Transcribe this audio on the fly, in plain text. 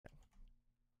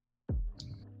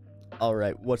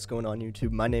Alright, what's going on YouTube?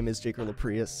 My name is Jaker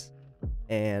Laprius,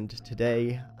 and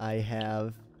today I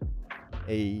have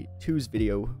a twos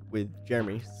video with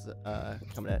Jeremy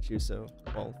coming at you, so,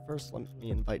 well, first let me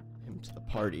invite him to the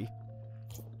party.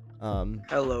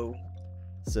 Hello.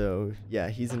 So, yeah,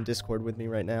 he's in Discord with me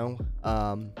right now.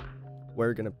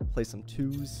 We're gonna play some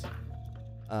twos.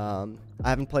 I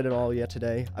haven't played it all yet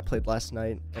today. I played last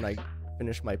night, and I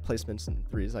finished my placements in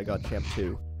threes. I got champ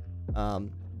 2.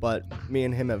 But me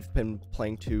and him have been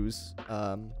playing twos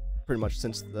pretty much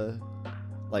since the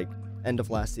end of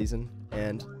last season,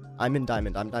 and I'm in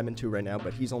diamond. I'm diamond 2 right now,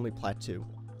 but he's only plat 2,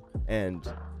 and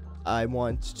I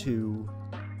want to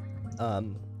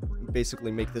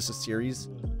basically make this a series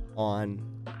on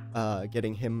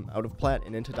getting him out of plat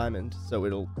and into diamond. So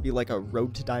it'll be like a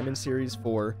road to diamond series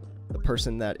for the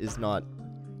person that is not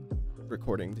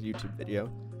recording the YouTube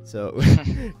video. So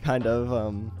kind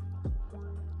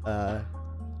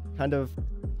of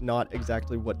not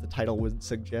exactly what the title would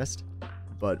suggest,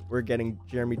 but we're getting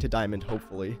Jeremy to diamond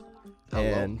hopefully. Hello.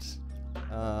 And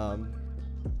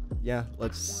yeah,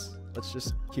 let's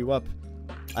just queue up.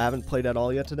 I haven't played at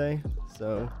all yet today,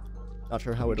 so not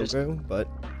sure how it'll go, but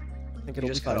I think it'll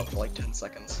be just fun. cut out for like 10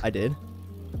 seconds. I did.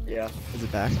 Yeah. Is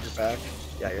it back? You're back.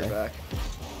 Yeah, Okay. you're back.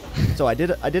 So I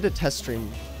did a test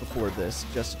stream before this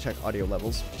just to check audio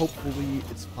levels. Hopefully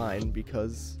it's fine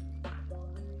because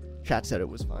chat said it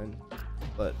was fine,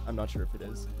 but I'm not sure if it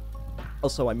is.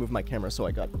 Also, I moved my camera, so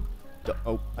I got...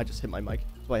 Oh, I just hit my mic.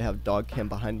 So I have dog cam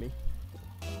behind me.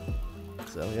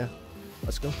 So yeah,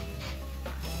 let's go.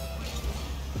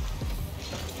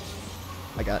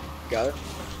 I got Got it?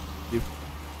 you.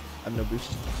 I have no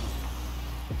boost.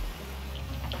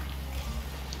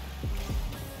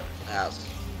 Ass.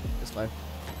 It's fine.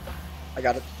 I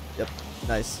got it. Yep.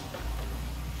 Nice.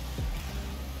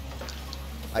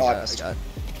 I Oh, I got it. missed. I got it.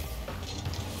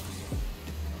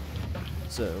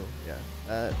 So yeah,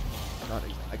 that not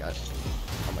ex I got it.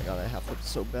 Oh my god, I half flipped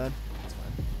so bad. It's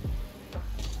fine.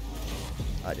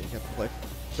 I didn't have to click.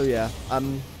 So yeah,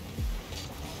 I'm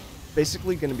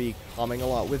basically gonna be calming a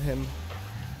lot with him.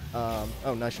 Oh,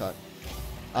 nice shot.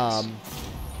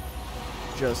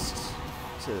 Just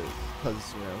to,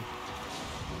 cause you know,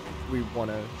 we want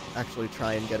to actually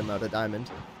try and get him out of diamond,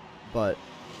 but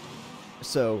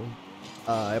so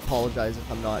I apologize if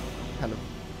I'm not kind of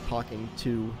talking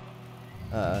to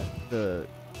the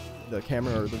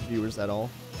camera or the viewers at all,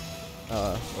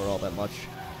 or all that much,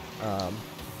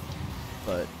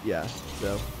 but yeah,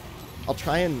 so I'll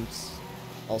try and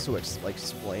also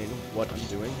explain what I'm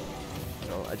doing.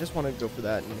 So I just want to go for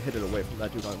that and hit it away from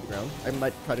that dude on the ground. I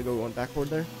might try to go one backward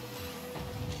there.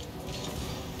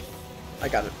 I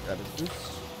got it. Grab his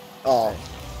boost. Oh. Okay.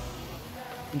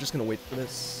 I'm just gonna wait for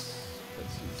this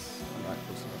because I'm not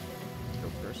close enough to go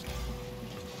first.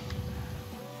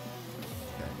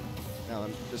 Okay. Now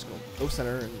I'm just gonna go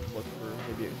center and look for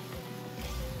maybe a...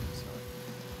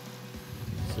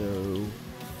 So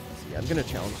let's see. I'm gonna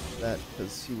challenge that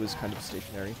because he was kind of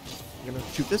stationary. I'm gonna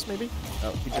shoot this maybe?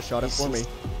 Oh, he just shot it for me.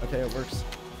 Okay, it works.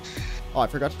 Oh, I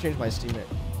forgot to change my teammate.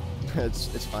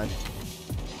 It's fine.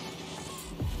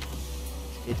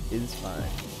 It is fine.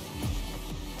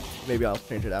 Maybe I'll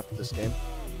change it after this game.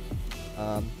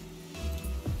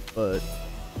 But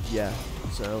yeah,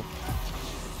 so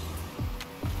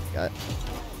got.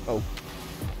 Oh,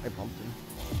 I bumped him.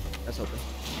 That's open.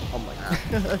 Oh my god.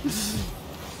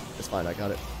 It's fine. I got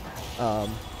it.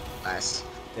 Nice.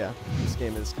 Yeah, this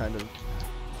game is kind of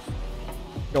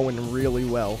going really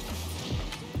well.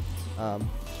 But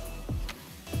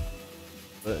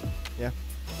yeah.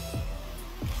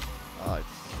 I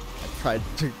tried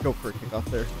to go for a kickoff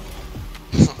there.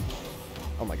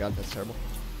 Oh my god, that's terrible.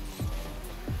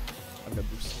 I'm gonna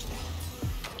boost.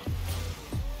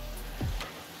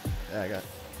 Yeah, I got it.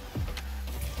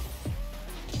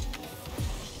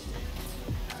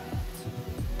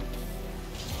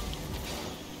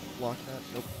 Block that?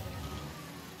 Nope.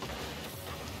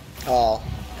 Oh,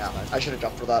 yeah. I should have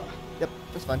jumped for that. Yep,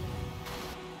 that's fine.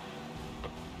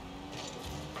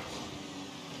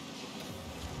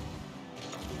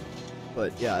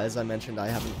 But yeah, as I mentioned, I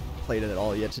haven't played it at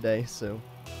all yet today, so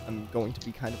I'm going to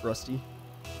be kind of rusty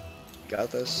Got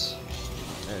this.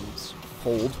 and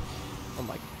cold. Oh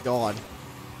my god.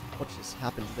 What just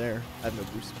happened there? I have no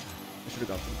boost. I should have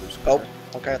gone for the boost. Oh, quicker.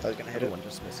 okay. I thought I was gonna hit it. Everyone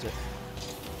just missed it.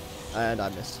 And I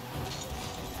missed. It's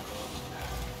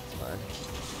fine.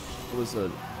 It was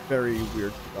a very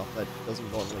weird kickoff that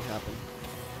doesn't normally happen.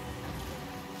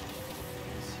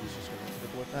 He's just gonna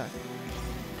dribble it back.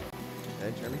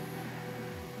 Okay, Jeremy.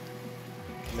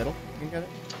 Middle? You can get it?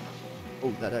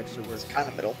 Oh, that actually works. It's kind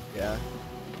of middle. Yeah.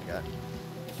 I got it.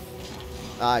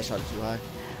 Ah, I shot it too high.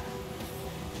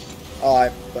 Oh,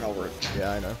 I went over it.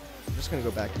 Yeah, I know. I'm just gonna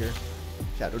go back here.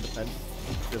 Shadow defend.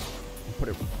 Just put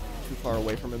it too far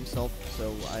away from himself,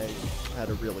 so I had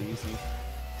a really easy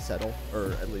settle,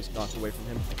 or at least knock away from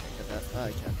him. I can't get that.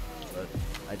 I can, but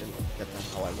I didn't get that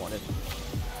how I wanted.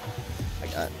 I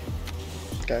got it.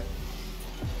 Okay.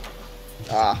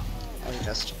 Ah, I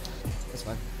missed. That's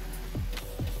fine.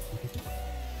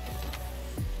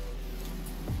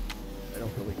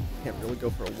 Can't really go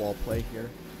for a wall play here.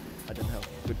 I didn't have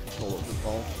good control of the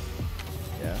ball.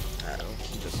 Yeah, so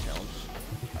he just challenged.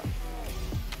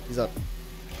 He's up.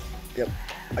 Yep,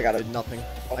 I got it. Did nothing.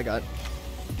 I got it.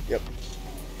 Yep.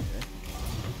 Okay.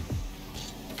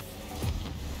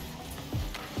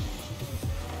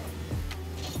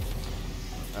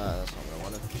 That's not what I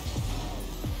wanted.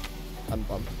 I'm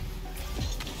bummed.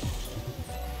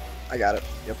 I got it.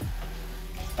 Yep.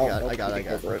 Oh, I got it.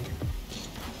 Over it.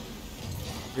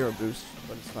 Zero boost,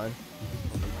 but it's fine.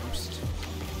 Boost.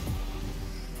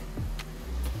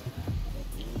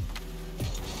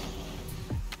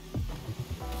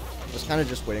 I was kind of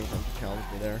just waiting for him to challenge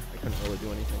me there. I couldn't really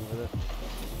do anything with it.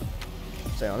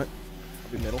 Stay on it.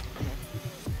 I'll be middle.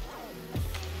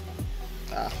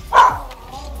 Ah.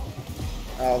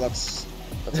 Oh, that's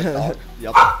a dog.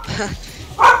 Yep.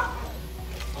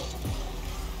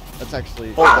 That's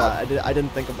actually. Hold on. I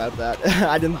didn't think about that.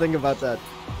 I didn't think about that.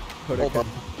 Coda Hold could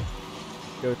on.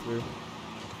 go through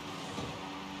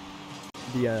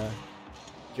the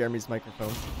Jeremy's microphone.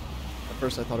 At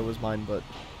first I thought it was mine, but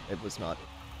it was not.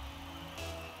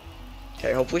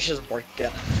 Okay, hopefully she doesn't work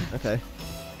again. Okay.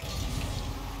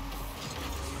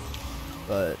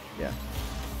 But yeah.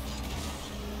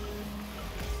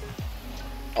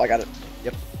 Oh, I got it.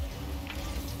 Yep.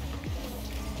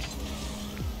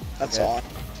 That's Okay. on.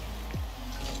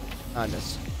 I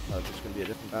missed. Thought it was gonna be a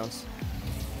different bounce.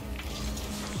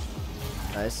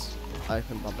 Nice. I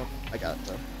can bump up. I got it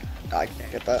though. I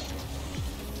can't get that.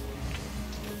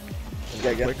 And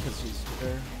Yeah, go yeah. quick because he's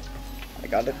there. I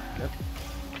got it. Yep.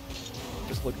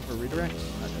 Just looking for redirect.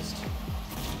 I missed.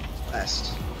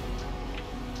 Nice.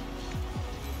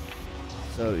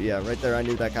 So yeah, right there I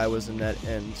knew that guy was in net,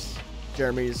 and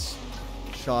Jeremy's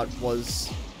shot was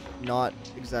not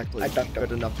exactly I dunked him.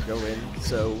 good enough to go in.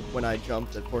 So when I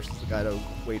jumped, it forces the guy to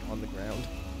wait on the ground.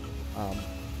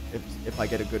 If I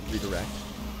get a good redirect,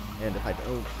 and if I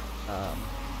don't,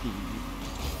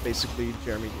 basically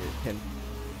Jeremy can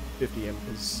 50 him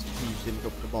because he didn't go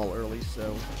for the ball early.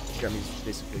 So Jeremy's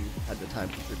basically had the time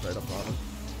to creep right up on him.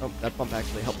 Oh, that bump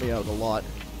actually helped me out a lot.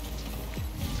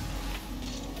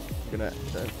 I'm gonna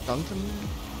dunk him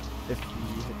if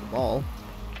he hit the ball.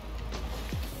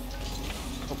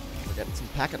 Oh, we're getting some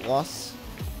packet loss.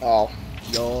 Oh,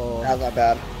 Yo, that's not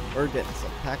bad. we're getting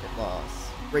some packet loss.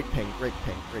 Great ping, great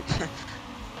ping, great ping.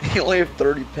 You only have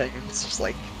 30 ping. It's just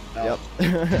like, no.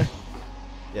 Yep.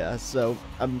 Yeah, so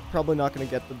I'm probably not gonna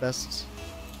get the best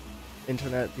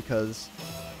internet because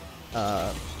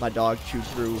my dog chewed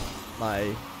through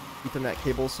my Ethernet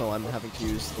cable, so I'm having to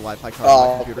use the Wi-Fi card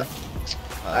on my computer.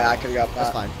 I could've got that.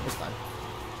 That's fine. It's fine.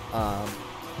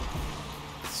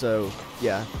 So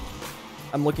yeah,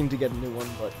 I'm looking to get a new one,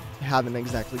 but haven't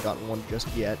exactly gotten one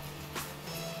just yet.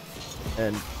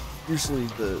 And usually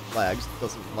the lags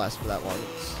doesn't last for that long.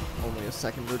 It's only a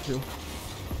second or two.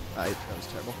 That was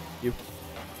terrible. You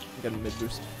get a mid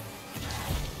boost.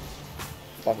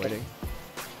 Bumped him. Waiting.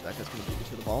 That guy's gonna beat me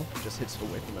to the ball. He just hits it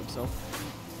away from himself.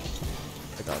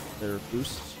 I got their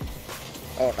boost.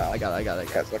 Oh no. I got it.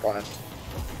 Guys, look on it.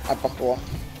 I bumped the wall.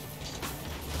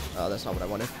 Oh, that's not what I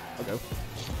wanted. I'll go.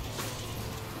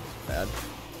 Bad.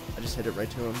 I just hit it right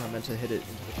to him. I meant to hit it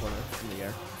into the corner in the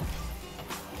air.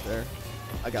 There.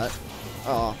 I got it.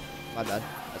 Oh, my bad.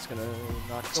 That's gonna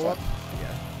not go up.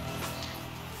 Yeah.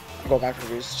 I'll go back for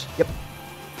boost. Yep.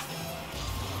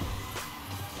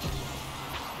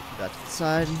 Put that to the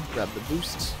side. Grab the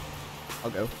boost.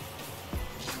 I'll go.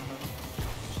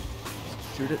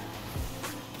 Shoot it.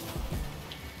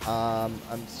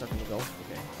 I'm stuck in the goal.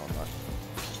 Okay, no, I'm not.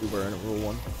 We were in a rule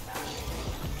 1.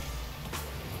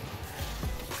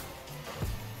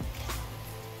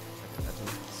 That's in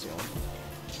the ceiling.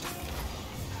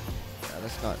 Yeah,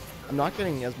 that's not. I'm not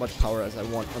getting as much power as I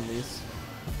want from these.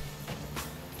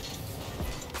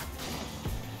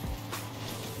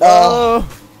 Oh!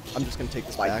 I'm just gonna take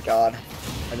this My back. god.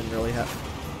 I didn't really have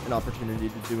an opportunity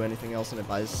to do anything else, and it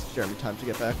buys Jeremy time to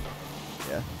get back.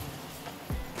 Yeah.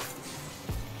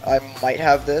 I might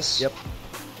have this. Yep.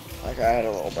 Okay, I had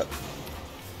a little bit.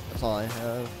 That's all I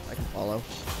have. I can follow.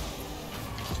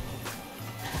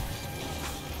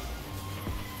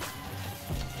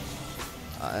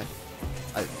 I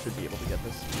should be able to get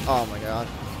this. Oh my god.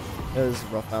 That was a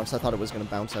rough bounce. I thought it was gonna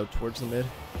bounce out towards the mid.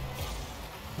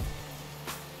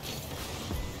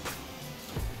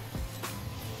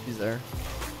 He's there.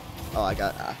 Oh, I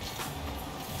got.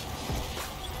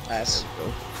 Nice.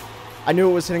 Go. I knew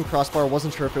it was hitting crossbar.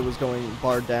 Wasn't sure if it was going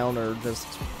bar down or just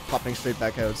popping straight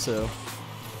back out. So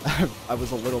I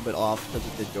was a little bit off because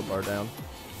it did go bar down.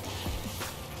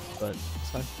 But it's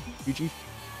fine. GG.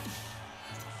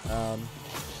 So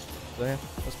yeah,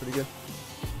 that's pretty good.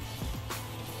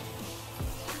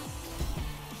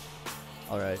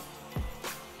 Alright.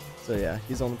 So yeah,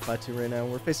 he's on the plateau right now.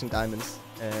 We're facing diamonds,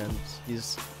 and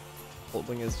he's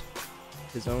holding his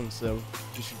own, so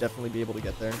he should definitely be able to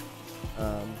get there.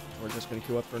 We're just gonna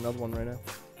queue up for another one right now.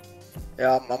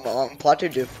 Yeah, I'm plateau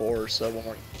div 4, so one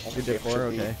more. You did 4?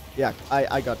 Okay. Yeah,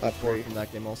 I got div 4 3. from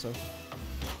that game also.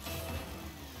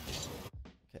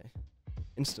 Okay.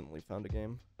 Instantly found a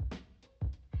game.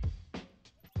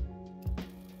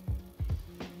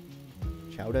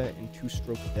 Chowda and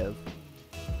 2-stroke dev.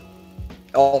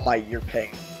 Oh my, you're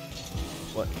paying.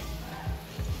 What?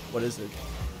 What is it?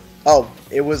 Oh,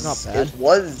 it was Not bad. It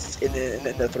was in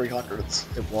the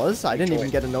 300s. It was? I didn't even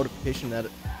Joined. get a notification that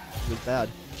it was bad.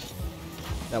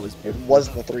 That was It beautiful. was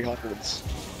in the 300s.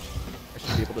 I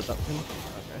should be able to dump him.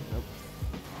 Okay, nope.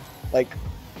 Like,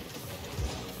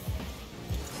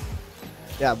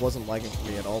 Yeah, it wasn't lagging for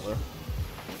me at all though.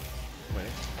 Wait.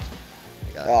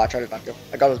 I got it. oh, I tried to dunk him.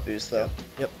 I got his boost though.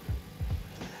 Yep.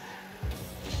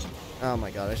 Oh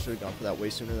my god, I should have gone for that way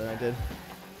sooner than I did.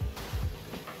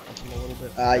 Up him a little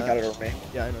bit. Ah, you got it over me.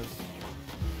 Yeah, I know.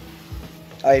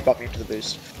 Oh, he bumped me to the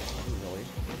boost. Didn't really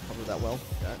cover that well.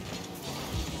 Yeah.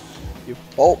 You.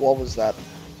 Oh, what was that?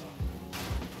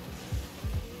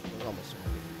 It was almost.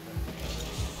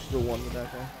 Still one with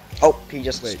that guy. Oh, he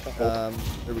just Wait. hold.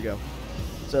 There we go.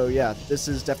 So yeah, this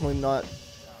is definitely not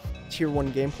tier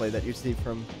 1 gameplay that you see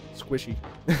from Squishy.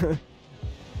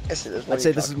 Yes, it is. What I'd are say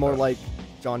you this is talking more about? like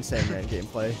John Sandman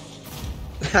gameplay.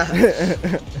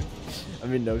 I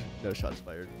mean, no shots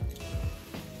fired.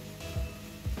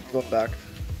 Going back.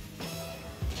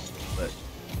 But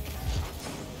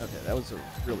okay, that was a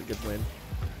really good win.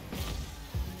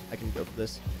 I can go for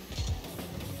this.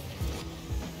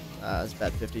 It's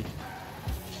bad 50.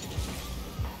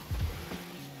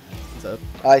 He's up.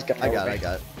 Ah, he's got I got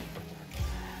it.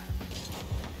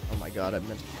 Oh my god, I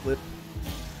meant to flip.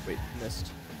 Wait,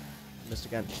 missed. Missed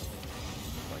again.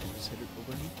 Oh, I can just hit it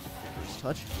over him. First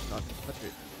touch. Not gonna touch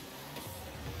it.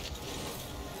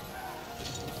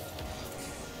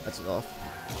 That's it off.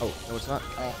 Oh, no it's not.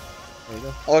 Oh, There you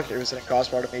go. oh look, it was hitting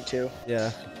crossbar to me too.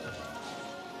 Yeah.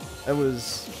 That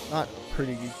was not a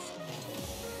pretty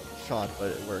shot,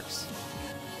 but it works.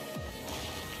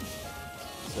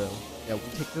 So, yeah, we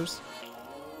take those.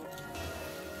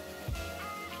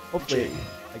 Hopefully, Gee.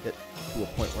 I get to a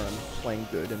point where I'm playing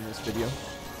good in this video.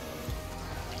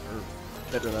 Or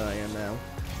better than I am now.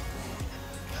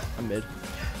 I'm mid.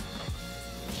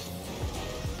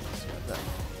 Let's see that.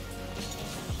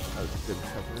 That was a good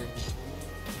recovery.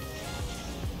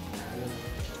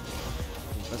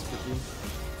 Best for you.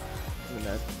 In the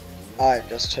net. I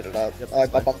just hit it up. Yep, I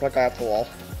it's fine. bumped that guy up the wall.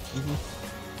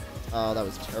 Oh, that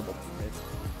was terrible.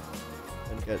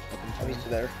 Didn't get up Oh, in he's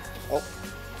time. there. Oh,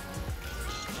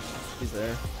 He's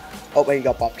there. oh, wait, he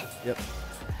got bumped. Yep.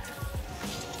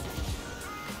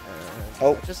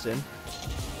 Oh. Just in.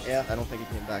 Yeah. I don't think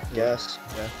he came back to it. Yes.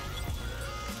 Yeah.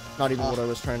 Not even Ah. what I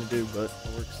was trying to do, but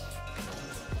it works.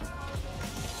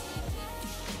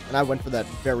 And I went for that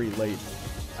very late.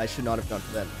 I should not have gone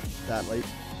for that late.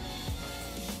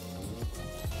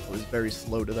 I was very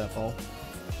slow to that ball.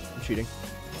 I'm cheating.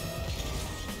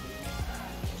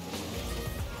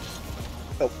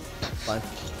 Oh, Fine.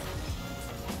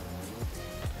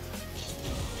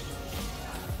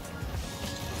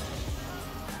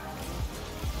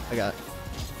 I got it.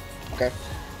 okay.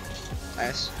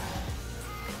 Nice.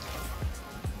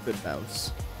 Good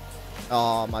bounce.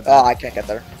 Oh, my Oh, bad. I can't get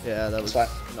there. Yeah, that was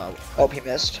It's no. Oh, he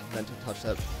missed. I meant to touch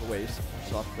that away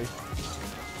softly.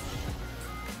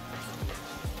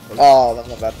 Oh, that's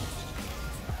not bad.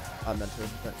 I meant to.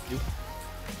 Thank you.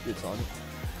 It's on.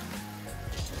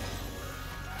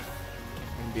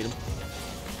 I can beat him.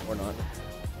 Or not.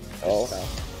 Oh,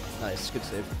 no. Nice. Good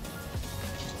save.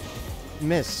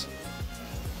 Miss.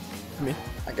 Come here.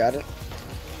 I got it.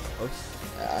 Close.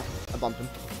 Yeah. I bumped him.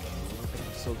 I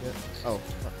can still get. Oh.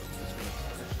 Fuck.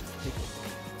 Actually, take it.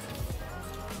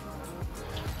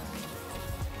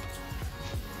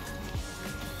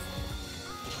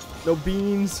 No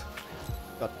beans.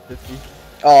 Got 50.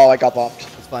 Oh, I got bumped.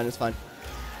 It's fine. It's fine.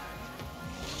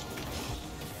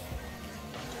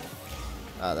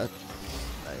 Ah, that's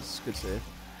nice. Good save.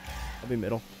 I'll be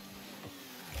middle.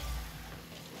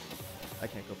 I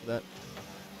can't go for that.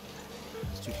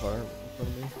 It's too far in front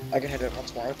of me. I can hit it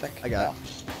once more, I think. I got it.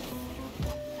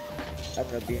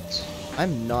 Emerald beans.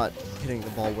 I'm not hitting the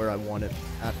ball where I want it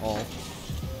at all.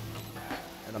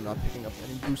 And I'm not picking up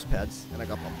any boost pads, and I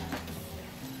got bumped.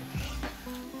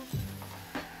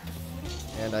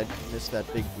 And I missed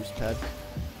that big boost pad.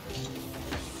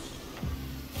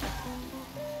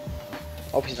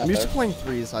 Oh, he's not I'm used there. to playing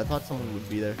threes, I thought someone would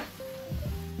be there.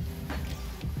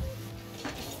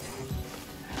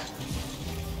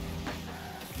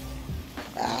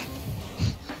 Ah,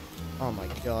 Oh my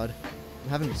god. I'm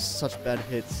having such bad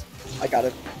hits. I got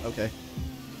it. Okay.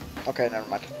 Okay, never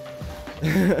mind.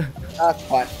 That's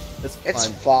fine. It's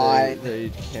fine. fine. They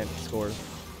can't score.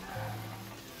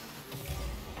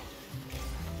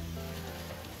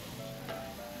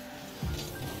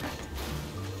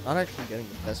 Not actually getting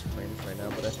the best frames right now,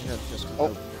 but I think that's just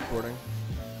without recording.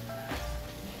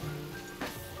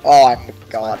 Oh, I'm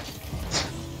god.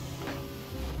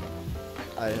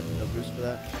 I have no boost for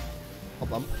that. I'll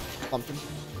bump. Bumped him.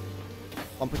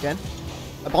 Bump again.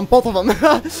 I bumped both of them.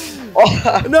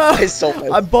 Oh, No! I still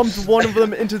missed. I bumped one of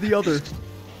them into the other.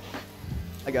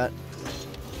 I got.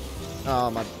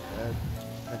 Oh, my bad.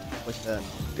 I had to click that.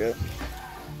 Good.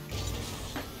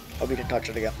 Hope you can touch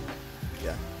it again.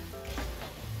 Yeah,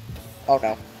 Oh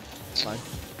no. it's fine.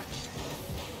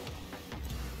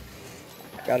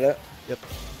 Got it. Yep.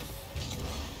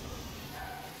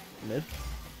 Mid.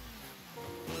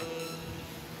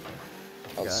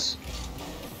 That was-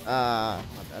 Ah,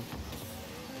 my bad.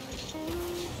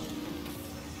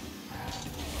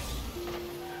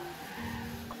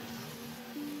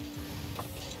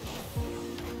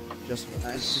 Just enough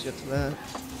Nice. to get to that.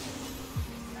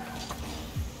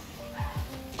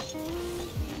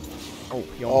 Oh,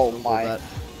 he almost my. that.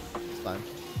 It's fine.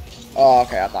 Oh,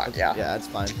 okay, I'm not. Yeah. Yeah, it's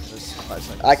fine. There's 5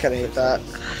 seconds. I could hate 6 that.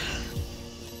 seconds.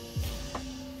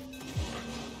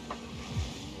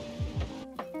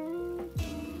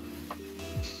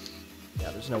 Yeah,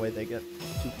 there's no way they get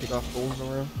 2 kickoff goals in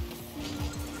a row.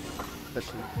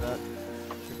 Especially with that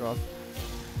kickoff.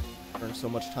 Burn so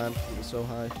much time, he was so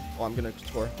high. Oh, I'm gonna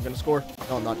score. I'm gonna score.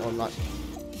 No, I'm not. No, I'm not.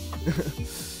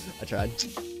 I tried.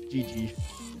 GG.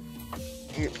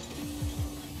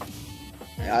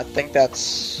 Yeah, I think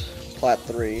that's plat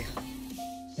 3.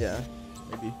 Yeah,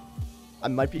 maybe. I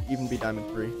might even be Diamond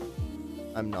 3.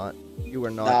 I'm not. You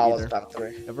are not No, I either. wasn't plat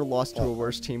 3. Ever lost to a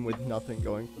worse team with nothing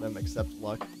going for them except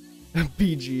luck?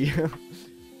 BG.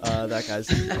 That guy's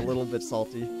a little bit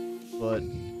salty, but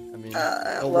I mean,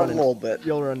 A you'll run little bit.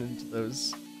 you'll run into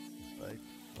those like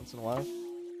once in a while.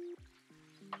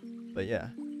 But yeah,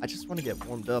 I just want to get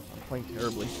warmed up. I'm playing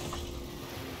terribly.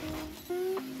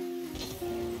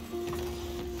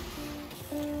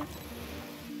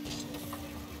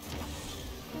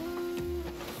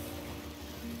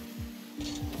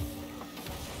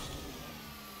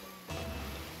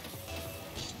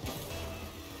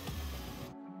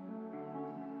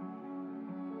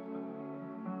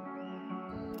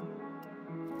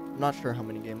 I'm not sure how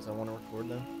many games I want to record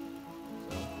though,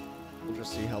 so we'll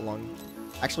just see how long.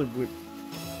 Actually, it'd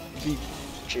be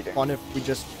Cheating. fun if we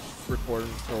just record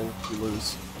until we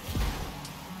lose.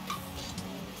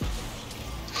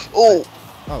 Oh!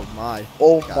 Oh my.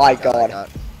 Oh Got my it, got it, god.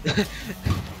 got it.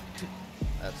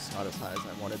 That's not as high as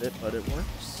I wanted it, but it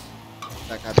works.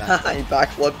 That guy back. He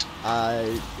backflipped.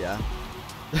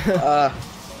 Yeah.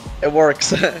 It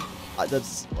works.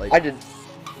 That's like.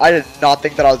 I did not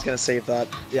think that I was gonna save that.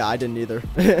 Yeah, I didn't either.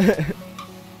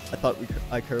 I thought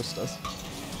I cursed us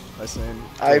by saying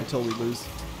go until we lose.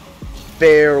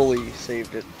 Barely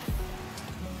saved it.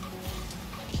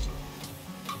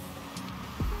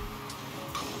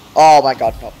 Oh my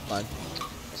god, no. Fine.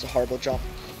 It's a horrible jump.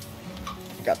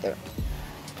 Got there.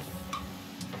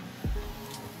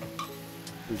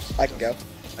 Boost. I can go.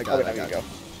 I got it. I there got you it.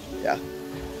 go. Yeah.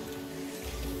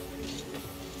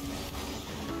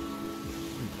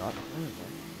 Not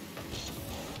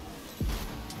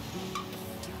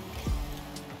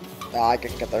No, I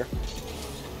can get there.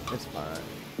 It's fine.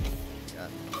 Yeah.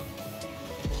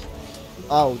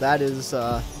 Oh, that is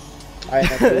I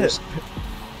have boost.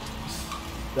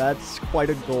 that's quite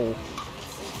a goal.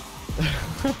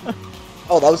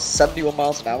 Oh, that was 71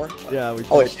 miles an hour? Yeah, we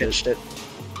Oh, it pitched pitched it.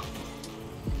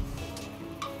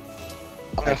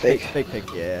 I'm gonna Fake, fake. fake,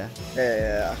 yeah.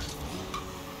 Yeah.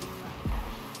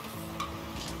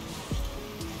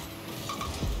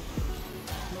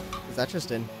 Is that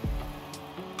just in?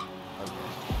 Okay.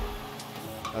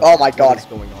 Oh my god. What is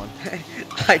going on?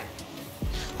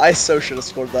 I so should have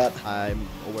scored that. I'm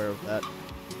aware of that.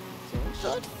 Ceiling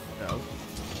shot? No.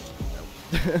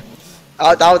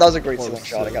 No. That was a great Close, ceiling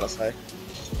shot, I so- gotta say.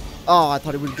 Oh, I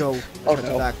thought it would go. Oh, Took a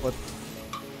no. backflip.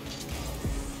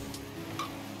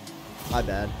 My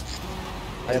bad.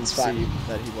 I didn't It's fine. see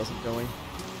that he wasn't going.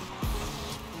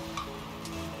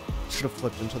 Should have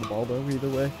flipped into the ball though. Either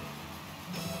way.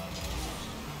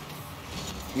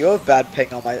 You have bad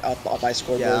ping on my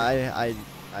scoreboard. Yeah,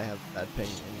 I have bad ping.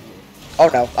 Oh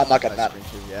no, I'm not My getting that. screen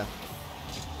too. Yeah.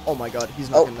 Oh my God, he's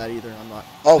not Oh. getting that either. I'm not.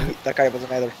 Oh, that guy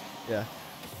wasn't either. Yeah.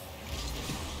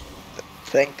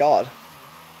 Thank God.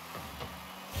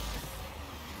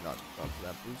 Not gone for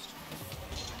that boost.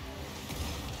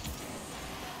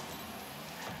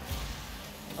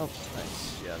 Oh,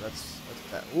 nice. Yeah, that's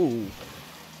bad. Ooh.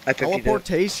 I think he did.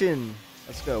 Teleportation.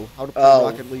 Let's go. How to play Oh.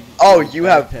 Rocket League. Oh, with you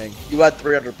bad have ping. you had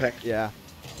 300 ping. Yeah.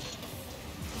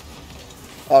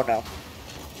 Oh no.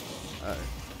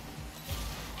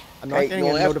 I'm not Hey, getting you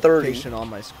a only have 30. notification on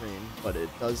my screen, but it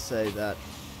does say that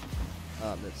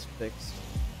it's fixed.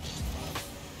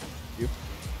 You?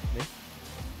 Me?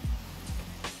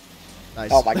 Nice.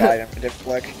 Oh my God, I didn't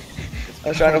flick. I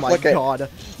was trying to flick Oh it. my God.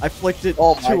 I flicked it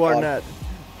Oh my to our God. net.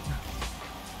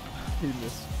 He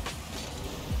missed.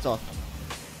 It's off.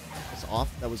 It's off?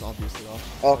 That was obviously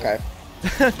off. Okay.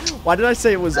 Why did I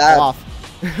say it was That- off?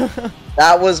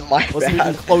 That was my Wasn't bad.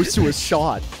 even close to a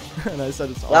shot. And I said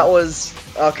it's off. That was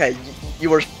okay. You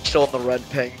were still in the red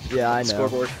ping. Yeah, I know.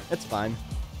 Scoreboard. It's fine.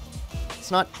 It's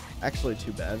not actually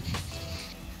too bad.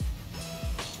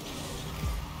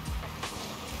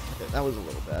 Okay, that was a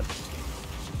little bad.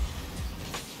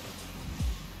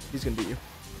 He's gonna beat you.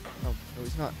 Oh, no,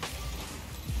 he's not.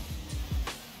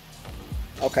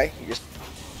 Okay, you just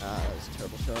Ah, that was a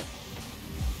terrible shot.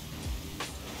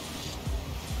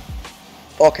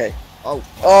 okay. Oh,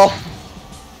 Oh,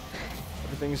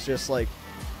 everything's just like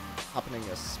happening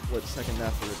a split second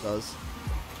after it does.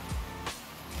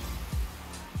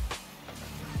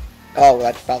 oh,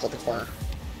 that bounced out the corner.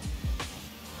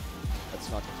 That's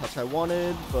not the touch I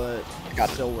wanted, but Got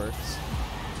it it. still works.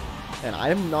 And I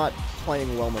am not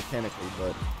playing well mechanically,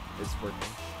 but it's working.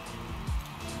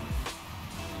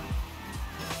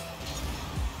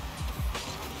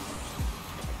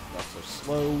 Lefts are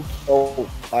slow. Oh,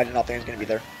 I did not think it was gonna be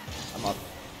there. I'm up.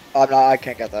 I'm not. I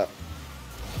can't get that.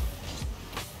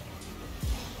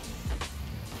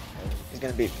 He's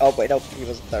gonna be. Oh wait, no, he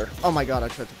wasn't there. Oh my God, I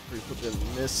tried to free flip it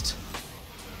and missed.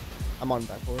 I'm on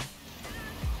backboard.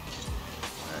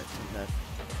 Alright, net.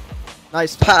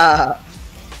 Nice. Pa!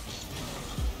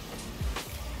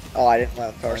 Oh, I didn't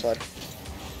land the power slide.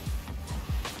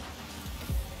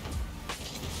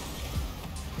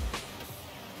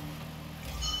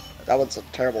 That was a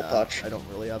terrible touch. I don't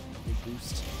really have any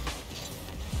boost.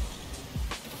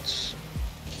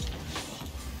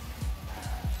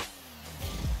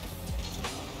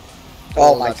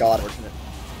 Oh my that's God. unfortunate.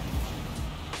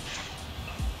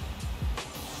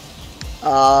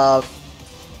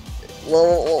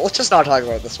 Well, let's just not talk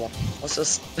about this one. Let's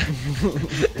just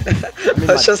mean,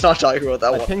 let's just not talk about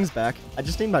that My one. ping's back. I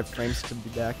just need my frames to be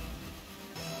back.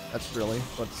 That's really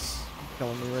what's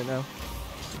killing me right now.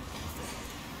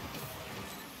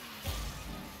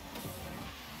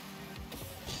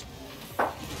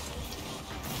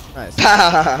 Nice.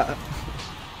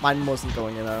 Mine wasn't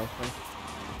going in, I don't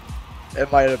think.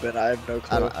 It might have been. I have no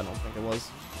clue. I don't think it was.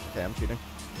 Okay, I'm cheating.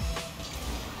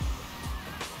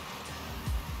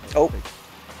 Oh,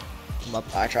 I'm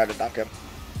up. I tried to dunk him.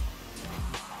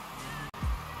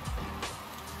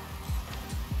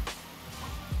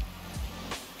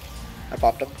 I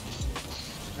popped him.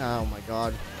 Oh my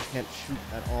God. I can't shoot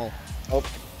at all. Oh,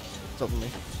 It's over me.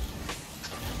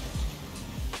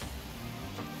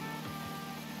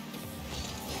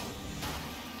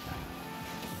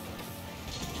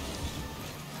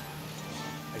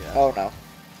 Yeah. oh no.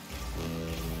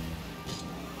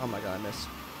 Oh my God, I missed.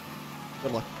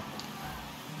 Good luck.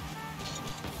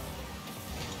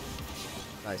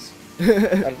 Nice.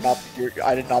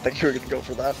 I did not think you were gonna go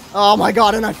for that. Oh my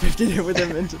God, and I 50'd it with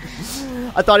him into.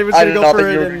 I thought he was I gonna did go not for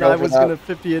think you it, were and gonna I go for was that. gonna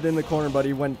 50 it in the corner, but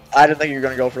he went. I didn't think you were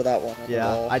gonna go for that one. at Yeah,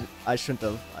 all. I shouldn't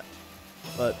have.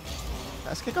 But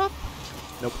pass kickoff?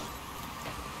 Nope.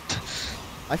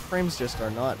 My frames just are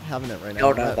not having it right now.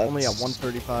 Oh, I'm no, at only at that's-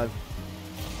 135,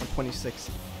 126.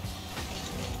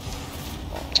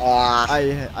 Ah,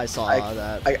 I saw I-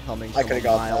 that I- coming I from a could've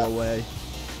got mile that. away.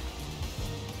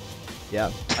 Yeah,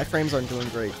 my frames aren't doing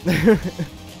great.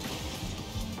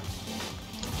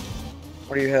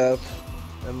 what do you have?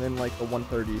 I'm in like the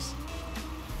 130s.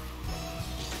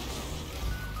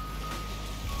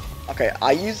 Okay,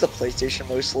 I use the PlayStation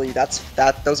mostly.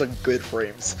 Those are good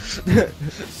frames.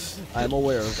 I'm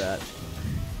aware of that.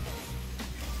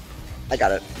 I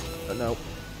got it. But no.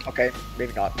 Okay,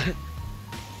 maybe not.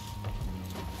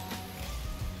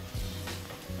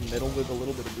 Middle with a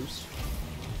little bit of boost.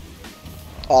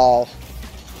 Oh,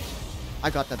 I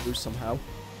got that boost somehow.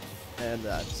 And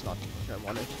that's not what I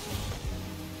wanted.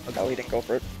 No, he didn't go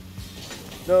for it.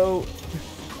 No.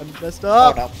 I messed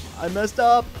up. Oh, no. I messed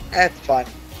up. It's fine.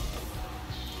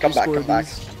 Come back, Rescore come back.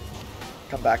 these.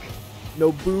 Come back.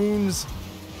 No boons.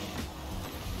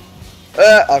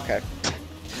 Okay.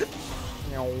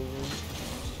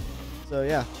 So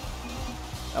yeah.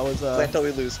 That was Play until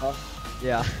we lose, huh?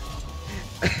 yeah.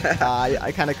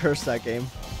 I kind of cursed that game.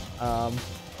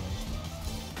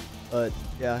 But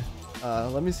yeah.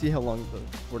 Let me see how long the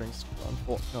recording's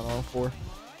gone on for.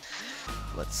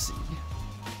 Let's see.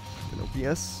 An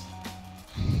OBS.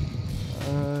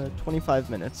 25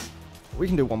 minutes. We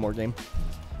can do one more game.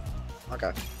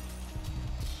 Okay.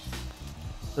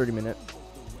 30-minute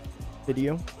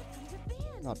video.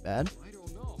 Not bad.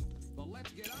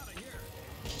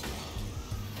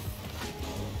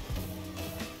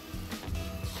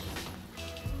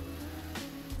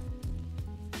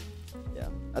 Yeah,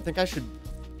 I think I should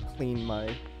clean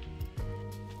my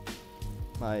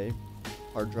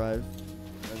hard drive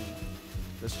and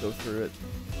just go through it.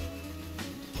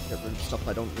 Get rid of stuff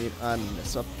I don't need. I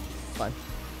messed up. Fine.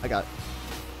 I got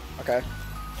it. Okay.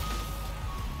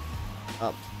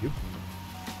 You.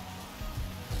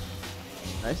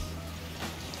 Nice.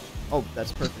 Oh,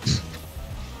 that's perfect.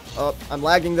 Oh, I'm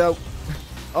lagging though.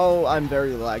 Oh, I'm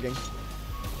very lagging.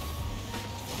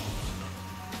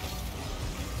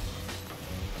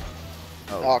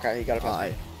 Oh, okay, you got it.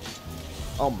 My.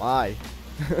 Oh my.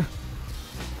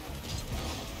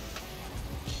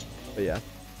 But yeah,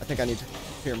 I think I need to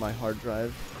clear my hard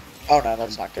drive. Oh no,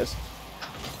 that's not good.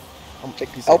 He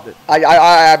saved Oh, it.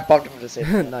 I bumped him to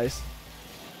save it. Nice.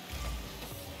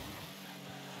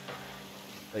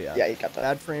 But yeah, Yeah, you got that.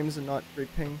 bad frames and not great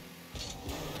ping.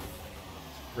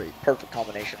 Great. Perfect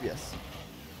combination. Yes.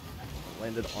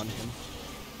 Landed on him.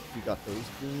 You got those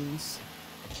beans.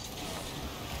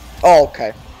 Oh,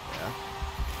 okay. Yeah.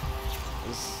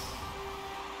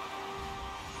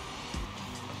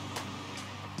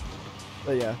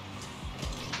 But yeah.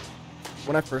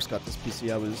 When I first got this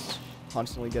PC, I was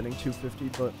constantly getting 250,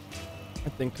 but I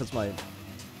think because I've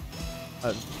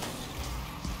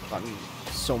gotten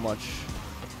so much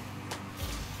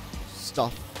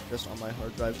stuff just on my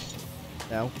hard drive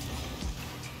now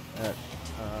that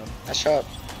Nice shot.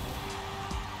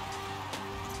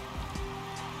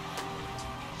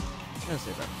 I'm gonna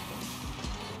say that.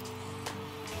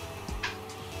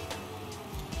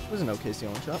 It was an okay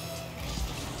ceiling shot.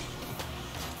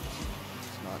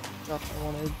 It's not the shot I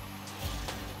wanted.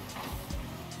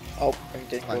 Oh, you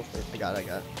didn't go Fine. for it. I got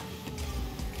it.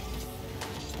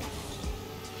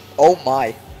 Oh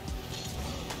my.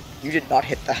 You did not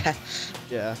hit that.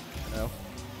 Yeah, I know.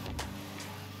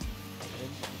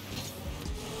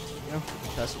 You know,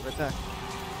 pass it right back.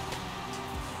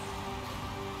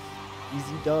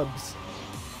 Easy dubs.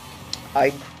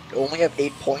 I only have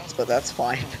 8 points, but that's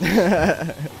fine.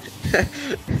 Alright,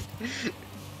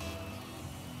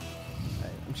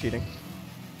 I'm cheating.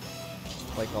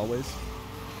 Like always.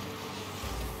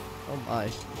 Oh my.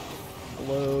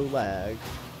 Hello, lag.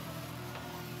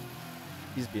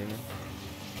 He's beating him.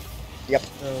 Yep.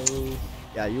 So,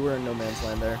 yeah, you were in no man's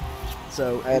land there.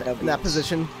 So, I had no in that beans.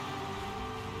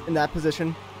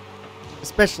 position,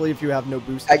 especially if you have no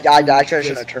boost. I you shouldn't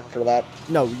just- have turned for that.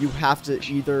 No, you have to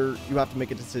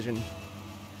make a decision.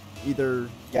 Either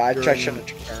Yeah, I during- shouldn't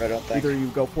have turned, I don't think. either you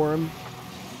go for him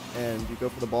and you go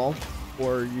for the ball,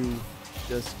 or you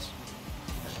just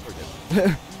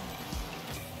forget.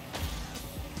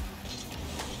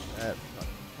 That's not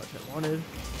the touch I wanted.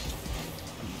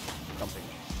 I'm jumping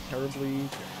terribly.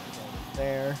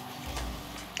 There.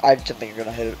 I didn't think you're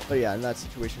gonna hit it. But yeah, in that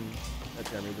situation that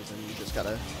Jeremy was in, you just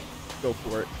gotta go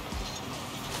for it.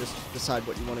 Just decide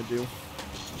what you want to do.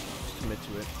 Commit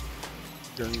to it.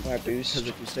 My boost. Because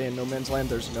if you stay in no man's land,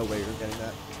 there's no way you're getting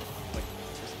that. Like,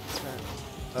 just smash.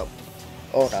 Oh.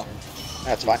 Oh no.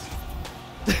 That's fine.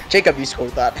 Jacob, you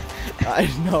scored that. I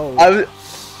know.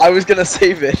 I was gonna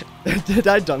save it. Did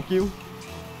I dunk you?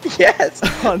 Yes.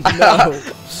 Oh no.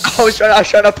 I was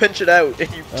trying to pinch it out,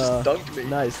 and you just dunked me.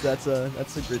 Nice. That's a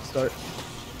great start.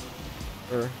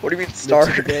 Or What do you mean mid to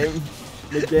start? the game.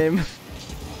 Mid game.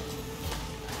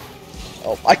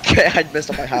 Oh, I can't. I missed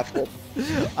on my half flip.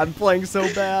 I'm playing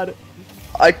so bad.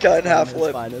 I can't half It's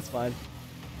flip. fine. It's fine.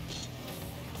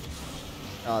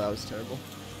 Oh, that was terrible.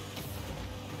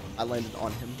 I landed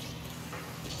on him.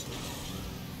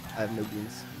 I have no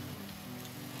beans.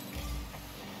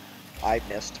 I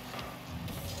missed.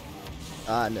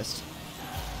 Ah, I missed.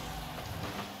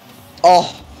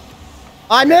 Oh,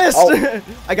 I missed! Oh.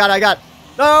 I got.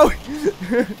 No!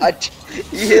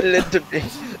 he hit it into me.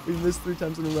 We missed 3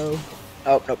 times in a row.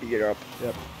 Oh, nope, you're up.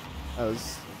 Yep. That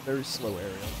was a very slow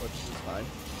aerial, but it was fine.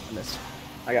 I missed.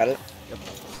 I got it. Yep.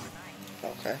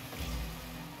 Okay.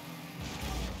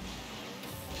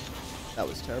 That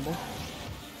was terrible.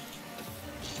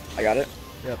 I got it.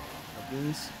 Yep. No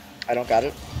beans. I don't got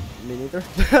it. Me neither.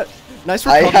 Nice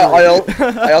recovery.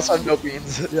 I also have no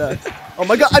beans. Yeah. Oh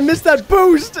my god, I missed that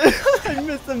boost! I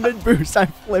missed the mid boost. I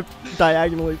flipped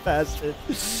diagonally past it.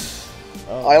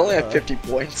 Oh, I only have 50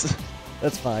 points.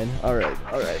 That's fine. Alright,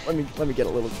 alright. Let me get a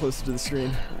little closer to the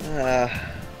screen. Alright,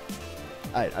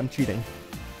 I'm cheating.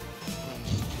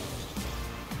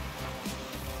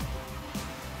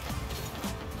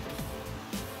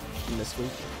 In this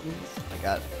week, I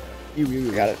got it.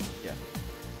 You got it. Yeah.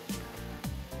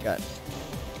 Got it.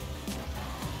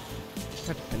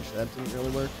 Tried to pinch that, didn't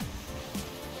really work.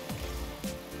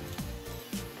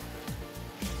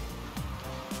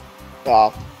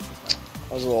 Oh,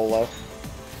 that was a little low.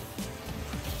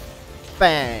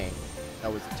 Bang!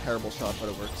 That was a terrible shot, but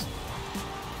it works.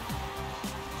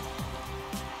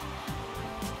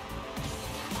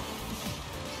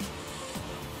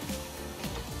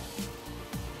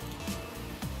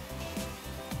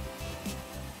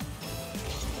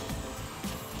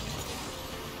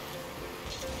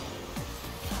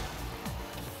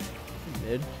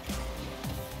 Mid.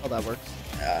 Oh, that works.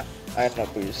 Yeah, I had no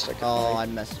boost. I couldn't Oh, really- I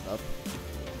messed it up.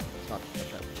 It's not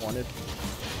what I wanted.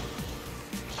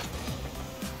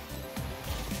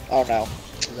 Oh no.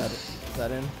 Is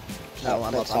that in? No, No,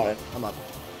 I'm that's up. not I'm in. up. I'm up.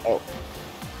 Oh,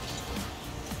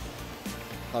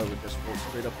 Thought it would just roll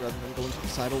straight up rather than going to the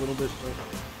side a little bit, but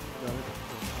got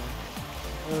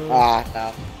it.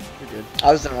 no. You're good.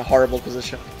 I was in a horrible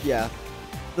position. Yeah.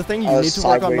 The thing you I need was to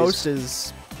work on sideways. most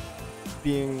is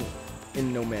being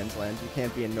in no man's land. You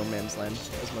can't be in no man's land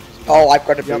as much as you Oh, I've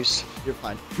got a Yep. boost. You're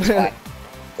fine. It's fine.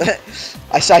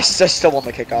 I still won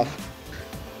the kickoff.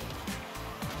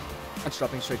 That's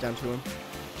dropping straight down to him.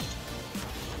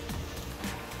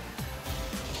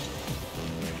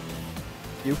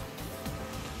 You.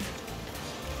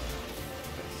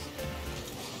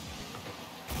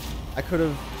 I could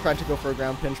have tried to go for a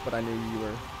ground pinch, but I knew you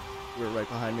were right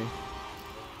behind me.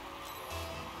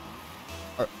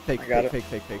 Or fake, I got fake,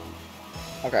 fake, fake.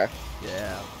 Okay.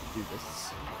 Yeah, do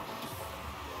this.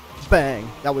 Bang!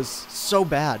 That was so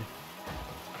bad.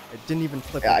 It didn't even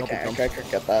flip Yeah, the double jump. I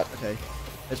can get that. Okay,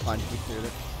 it's fine. We cleared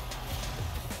it.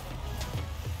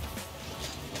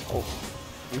 Oh.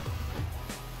 You.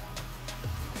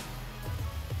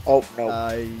 Oh, no.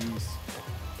 Nice.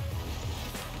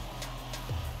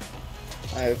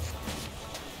 I have...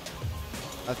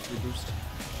 That's 3 boost.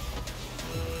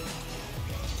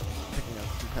 Picking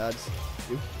up 2 pads.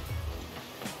 You.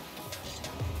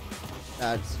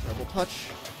 That's double touch.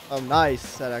 Oh,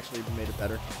 nice. That actually made it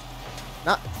better.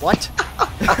 Not what?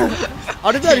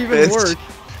 How did that He even missed. work?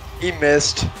 He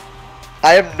missed.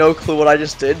 I have no clue what I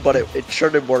just did, but it sure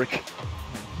did work.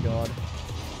 Oh, God.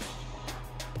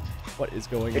 What is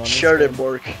going on? It in sure this did game?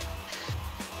 work.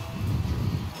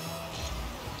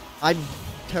 I'm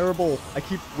terrible. I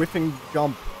keep whiffing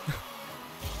jump.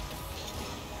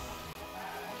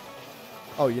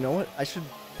 Oh, you know what? I should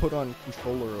put on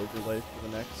controller overlay for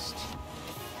the next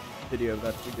video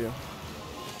that we do.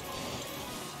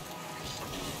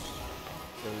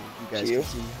 So you guys You? can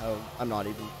see how I'm not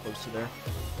even close to there.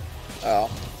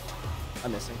 Oh,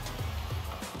 I'm missing.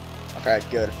 okay,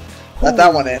 good. Let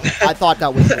that one in. I thought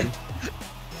that was in.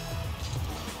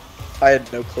 I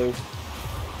had no clue.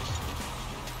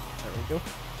 There we go.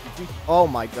 Oh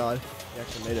my god. He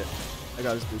actually made it. I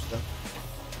got his boost though.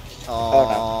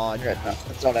 Oh, no. Okay, no,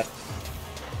 that's not it.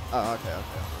 Oh, okay,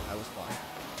 okay. I was fine.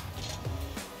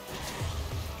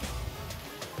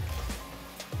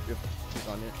 Yep, he's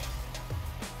on it.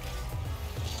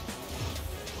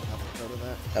 Have to go to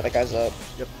that. The other guy's up.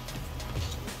 Yep.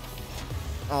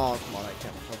 Oh, come on, I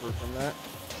can't recover from that.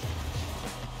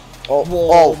 Oh,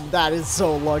 Whoa, that is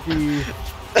so lucky.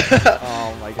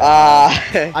 Oh my god.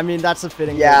 Ah. I mean, that's a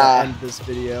fitting way Yeah. to end this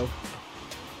video.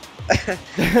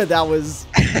 That was...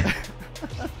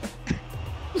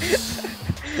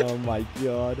 Oh my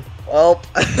god. Well.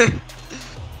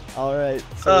 Alright,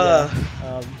 so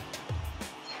yeah,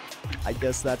 I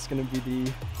guess that's gonna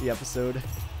be the episode.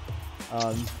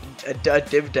 A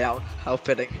div down. How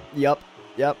fitting. Yep,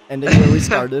 ending where we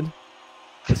started.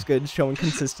 That's good, showing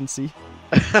consistency.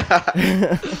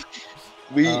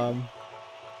 We,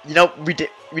 you know, we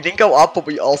didn't go up, but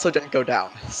we also didn't go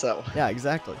down. So Yeah,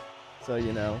 exactly. So,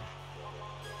 you know,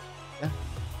 yeah,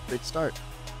 great start.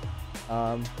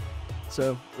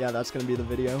 So, yeah, that's going to be the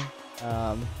video.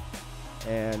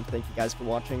 And thank you guys for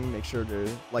watching. Make sure to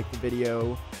like the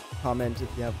video, comment if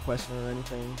you have a question or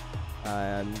anything.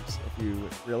 And if you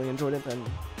really enjoyed it, then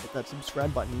hit that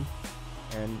subscribe button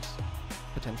and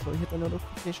potentially hit the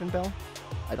notification bell.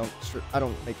 I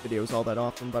don't make videos all that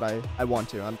often, but I want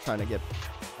to. I'm trying to get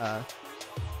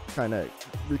trying to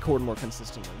record more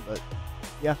consistently. But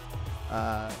yeah,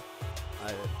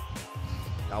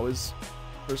 that was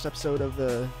first episode of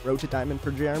the Road to Diamond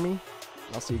for Jeremy.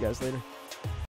 I'll see you guys later.